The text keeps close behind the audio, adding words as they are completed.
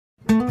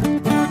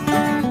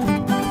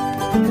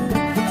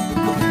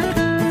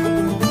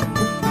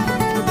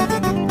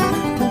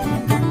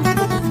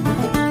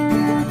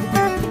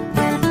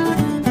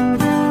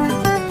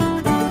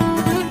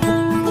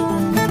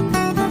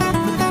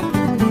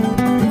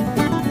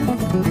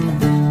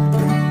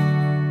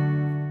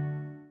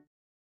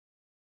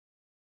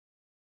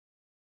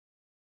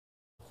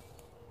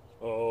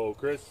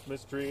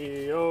Christmas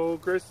tree, oh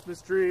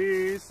Christmas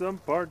tree, some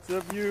parts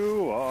of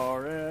you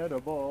are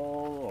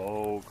edible.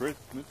 Oh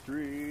Christmas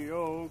tree,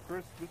 oh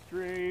Christmas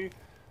tree,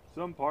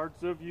 some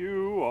parts of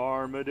you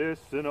are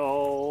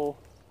medicinal.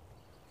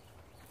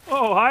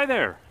 Oh, hi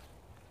there!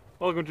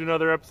 Welcome to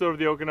another episode of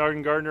the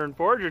Okanagan Gardener and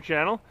Forager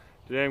channel.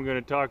 Today I'm going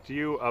to talk to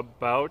you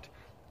about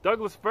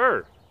Douglas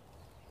fir.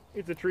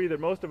 It's a tree that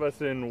most of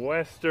us in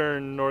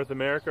western North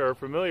America are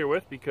familiar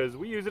with because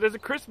we use it as a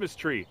Christmas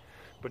tree.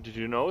 But did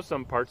you know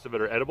some parts of it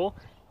are edible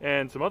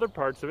and some other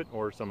parts of it,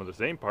 or some of the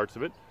same parts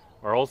of it,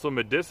 are also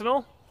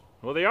medicinal?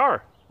 Well, they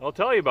are. I'll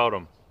tell you about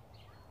them.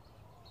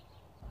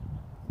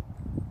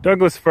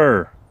 Douglas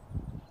fir.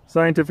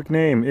 Scientific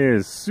name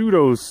is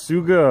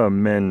Pseudotsuga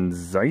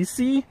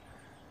menziesii.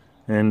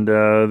 And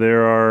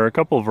there are a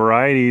couple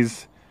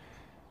varieties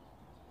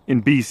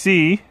in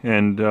BC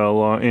and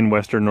in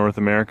western North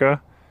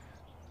America.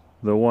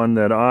 The one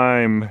that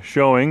I'm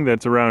showing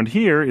that's around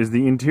here is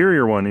the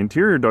interior one,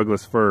 interior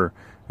Douglas fir.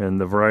 And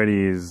the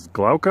variety is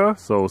glauca,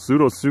 so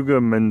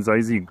Pseudotsuga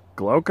menziesii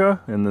glauca.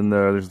 And then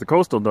there's the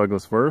coastal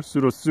Douglas fir,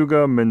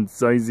 Pseudotsuga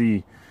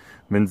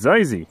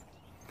menziesii.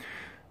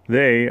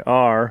 They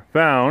are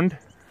found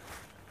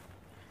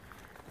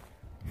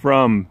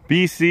from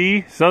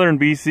BC, southern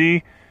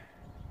BC,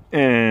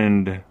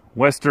 and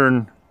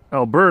western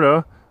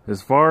Alberta,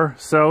 as far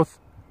south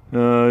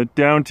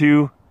down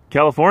to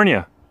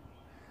California.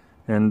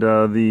 And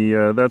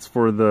that's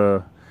for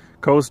the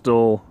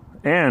coastal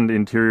and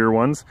interior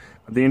ones.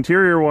 The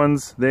interior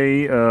ones,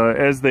 they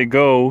as they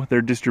go,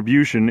 their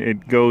distribution,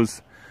 it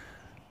goes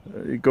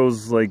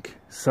like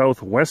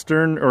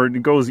southwestern, or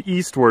it goes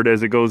eastward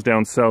as it goes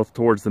down south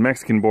towards the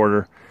Mexican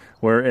border,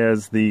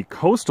 whereas the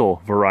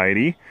coastal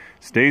variety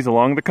stays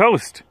along the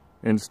coast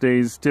and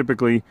stays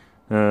typically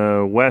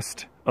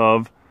west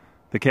of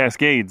the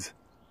Cascades.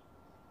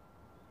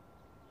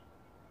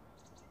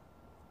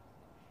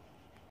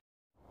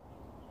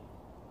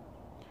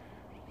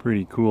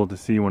 Pretty cool to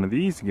see one of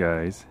these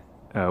guys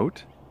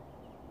out,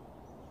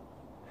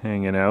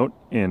 hanging out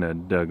in a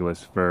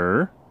Douglas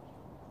fir.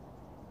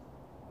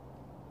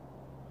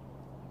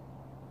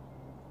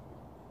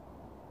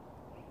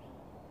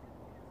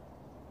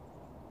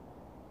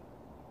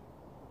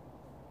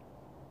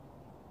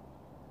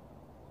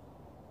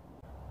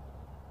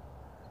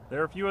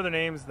 There are a few other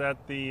names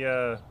that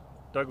the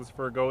Douglas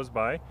fir goes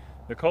by.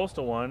 The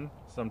coastal one,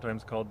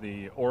 sometimes called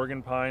the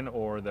Oregon pine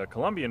or the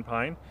Columbian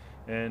pine,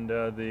 and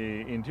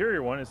the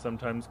interior one is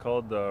sometimes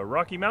called the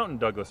Rocky Mountain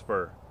Douglas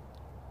Fir.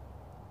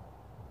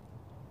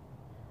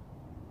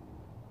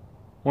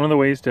 One of the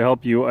ways to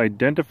help you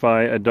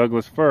identify a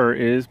Douglas fir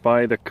is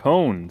by the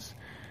cones.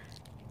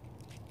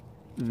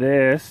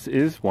 This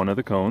is one of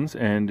the cones,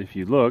 and if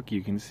you look,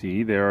 you can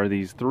see there are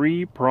these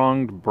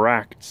three-pronged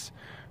bracts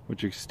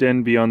which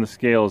extend beyond the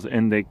scales,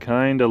 and they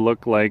kind of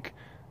look like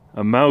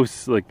a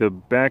mouse, like the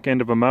back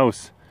end of a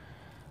mouse.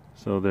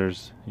 So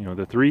there's,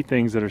 the three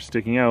things that are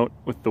sticking out,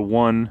 with the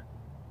one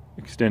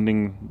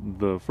extending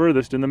the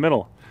furthest in the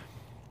middle.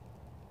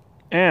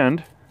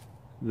 And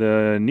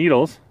the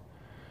needles,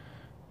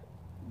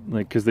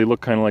 because they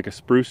look kind of like a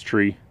spruce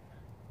tree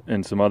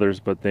and some others,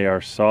 but they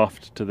are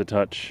soft to the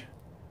touch.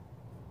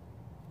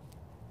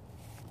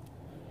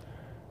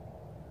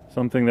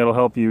 Something that'll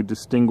help you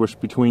distinguish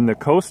between the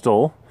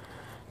coastal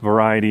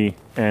variety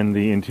and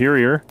the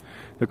interior.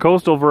 The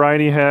coastal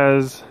variety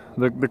has,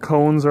 the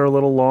cones are a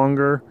little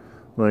longer,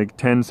 like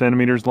 10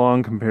 centimeters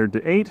long compared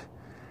to 8,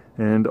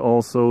 and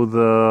also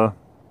the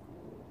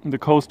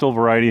coastal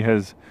variety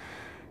has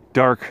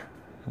dark,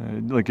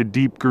 like a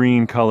deep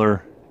green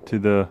color to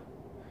the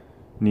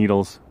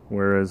needles,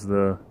 whereas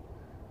the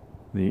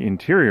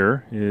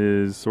interior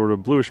is sort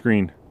of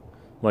bluish-green,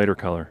 lighter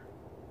color.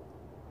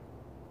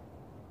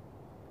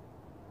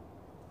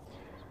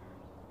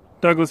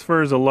 Douglas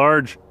fir is a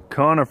large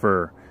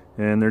conifer,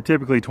 and they're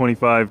typically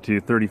 25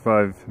 to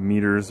 35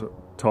 meters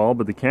tall,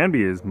 but they can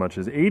be as much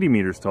as 80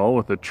 meters tall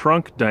with a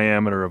trunk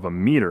diameter of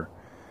 1 meter.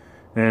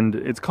 And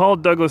it's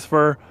called Douglas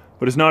fir,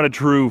 but it's not a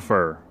true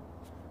fir.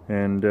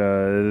 And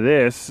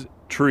this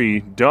tree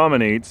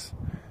dominates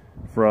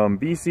from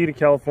BC to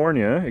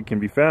California. It can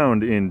be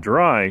found in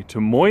dry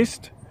to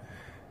moist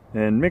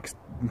and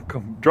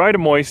dry to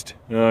moist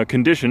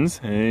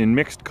conditions in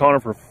mixed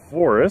conifer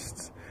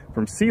forests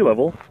from sea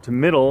level to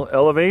middle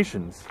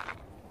elevations.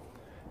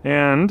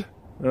 And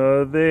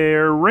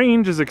their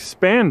range is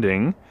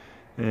expanding,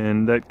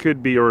 and that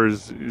could be, or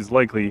is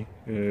likely,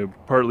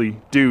 partly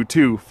due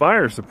to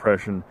fire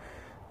suppression.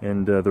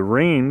 And the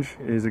range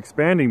is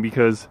expanding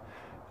because,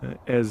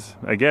 as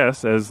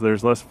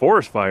there's less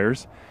forest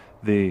fires,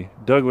 the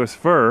Douglas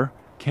fir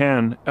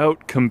can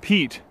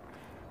outcompete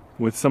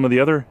with some of the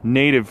other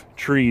native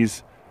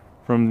trees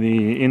from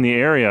in the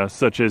area,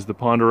 such as the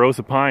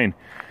ponderosa pine.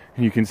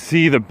 And you can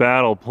see the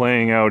battle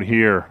playing out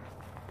here.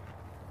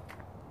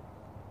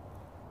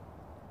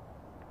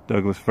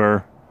 Douglas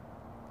fir,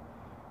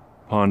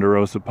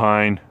 ponderosa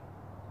pine.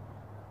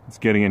 It's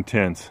getting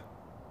intense.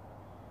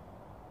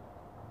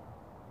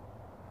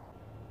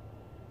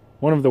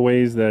 One of the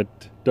ways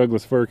that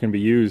Douglas fir can be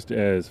used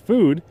as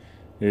food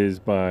is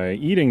by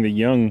eating the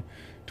young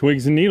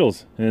twigs and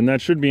needles, and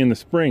that should be in the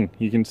spring.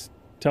 You can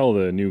tell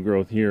the new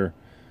growth here.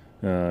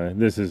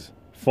 This is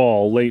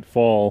fall, late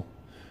fall,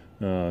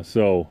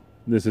 so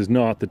this is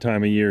not the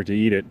time of year to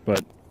eat it,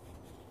 but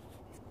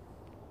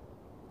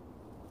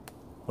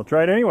I'll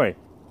try it anyway.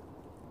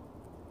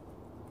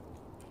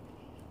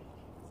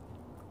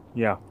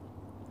 Yeah,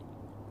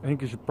 I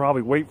think you should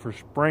probably wait for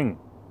spring.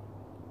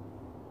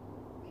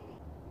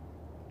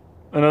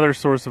 Another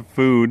source of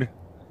food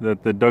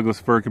that the Douglas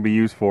fir can be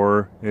used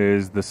for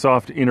is the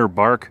soft inner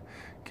bark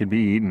can be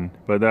eaten,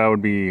 but that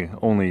would be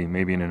only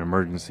maybe in an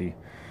emergency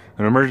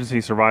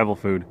survival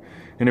food.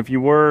 And if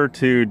you were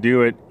to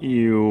do it,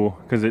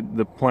 because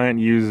the plant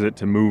uses it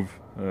to move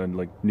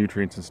like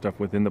nutrients and stuff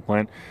within the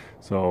plant,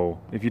 so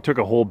if you took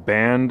a whole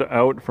band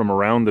out from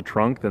around the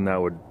trunk, then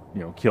that would,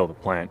 kill the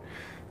plant.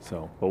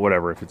 So, but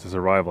whatever, if it's a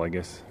survival, I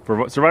guess.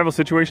 For a survival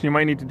situation, you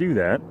might need to do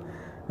that.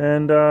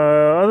 And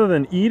other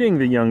than eating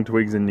the young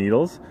twigs and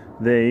needles,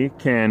 they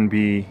can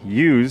be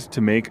used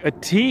to make a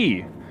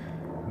tea.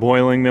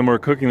 Boiling them or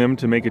cooking them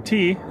to make a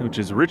tea, which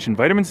is rich in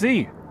vitamin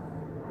C.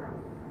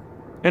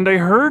 And I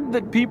heard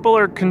that people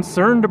are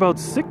concerned about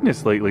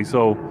sickness lately,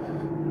 so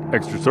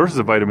extra sources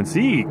of vitamin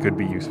C could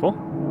be useful.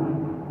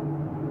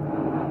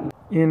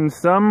 In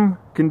some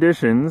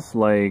conditions,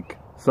 like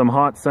some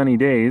hot sunny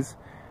days,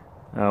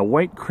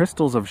 white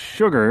crystals of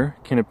sugar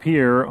can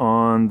appear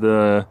on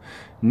the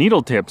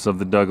needle tips of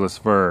the Douglas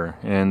fir,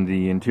 and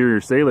the interior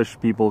Salish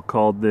people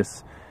called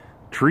this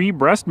tree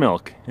breast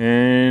milk,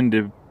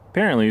 and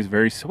apparently it's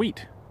very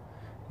sweet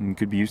and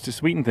could be used to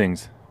sweeten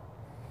things.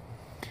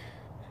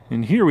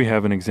 And here we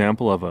have an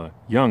example of a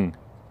young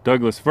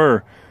Douglas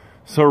fir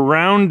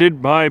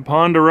surrounded by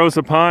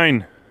ponderosa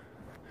pine.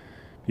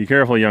 Be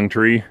careful, young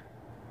tree.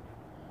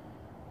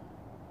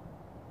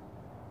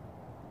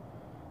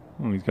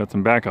 Oh, he's got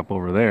some backup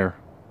over there.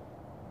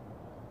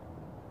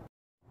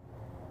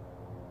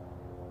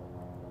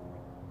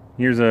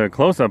 Here's a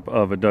close-up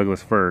of a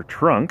Douglas fir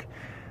trunk.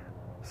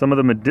 Some of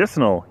the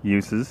medicinal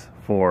uses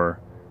for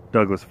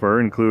Douglas fir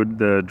include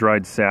the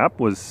dried sap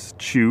was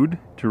chewed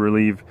to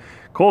relieve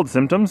cold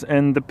symptoms,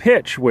 and the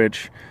pitch,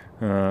 which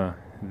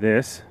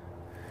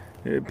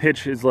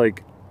pitch is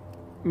like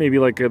maybe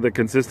like the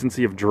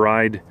consistency of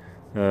dried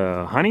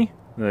honey.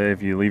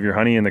 If you leave your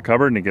honey in the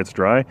cupboard and it gets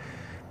dry,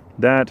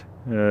 that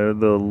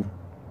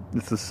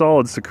it's a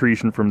solid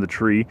secretion from the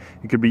tree.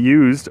 It could be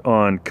used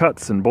on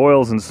cuts and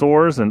boils and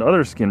sores and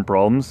other skin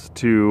problems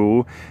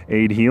to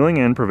aid healing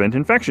and prevent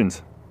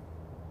infections.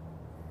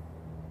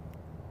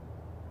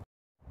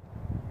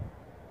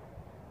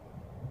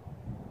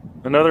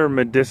 Another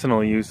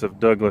medicinal use of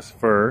Douglas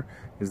fir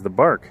is the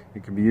bark.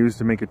 It can be used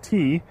to make a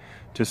tea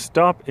to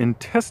stop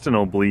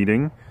intestinal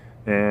bleeding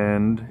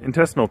and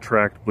intestinal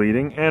tract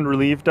bleeding and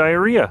relieve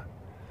diarrhea.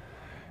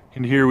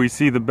 And here we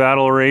see the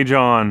battle rage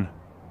on.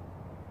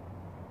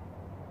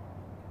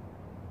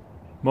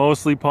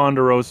 Mostly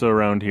ponderosa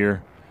around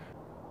here.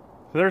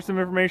 So there's some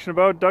information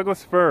about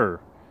Douglas fir,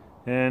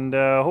 and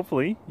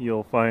hopefully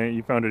you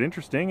found it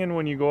interesting. And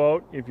when you go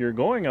out, if you're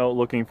going out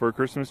looking for a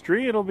Christmas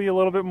tree, it'll be a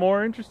little bit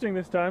more interesting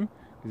this time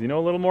because you know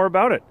a little more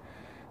about it.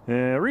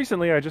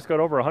 Recently, I just got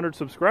over 100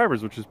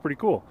 subscribers, which is pretty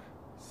cool.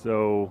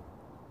 So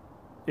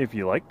if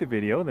you liked the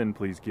video, then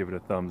please give it a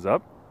thumbs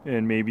up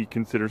and maybe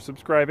consider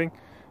subscribing.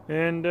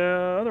 And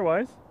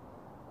otherwise,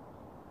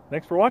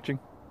 thanks for watching.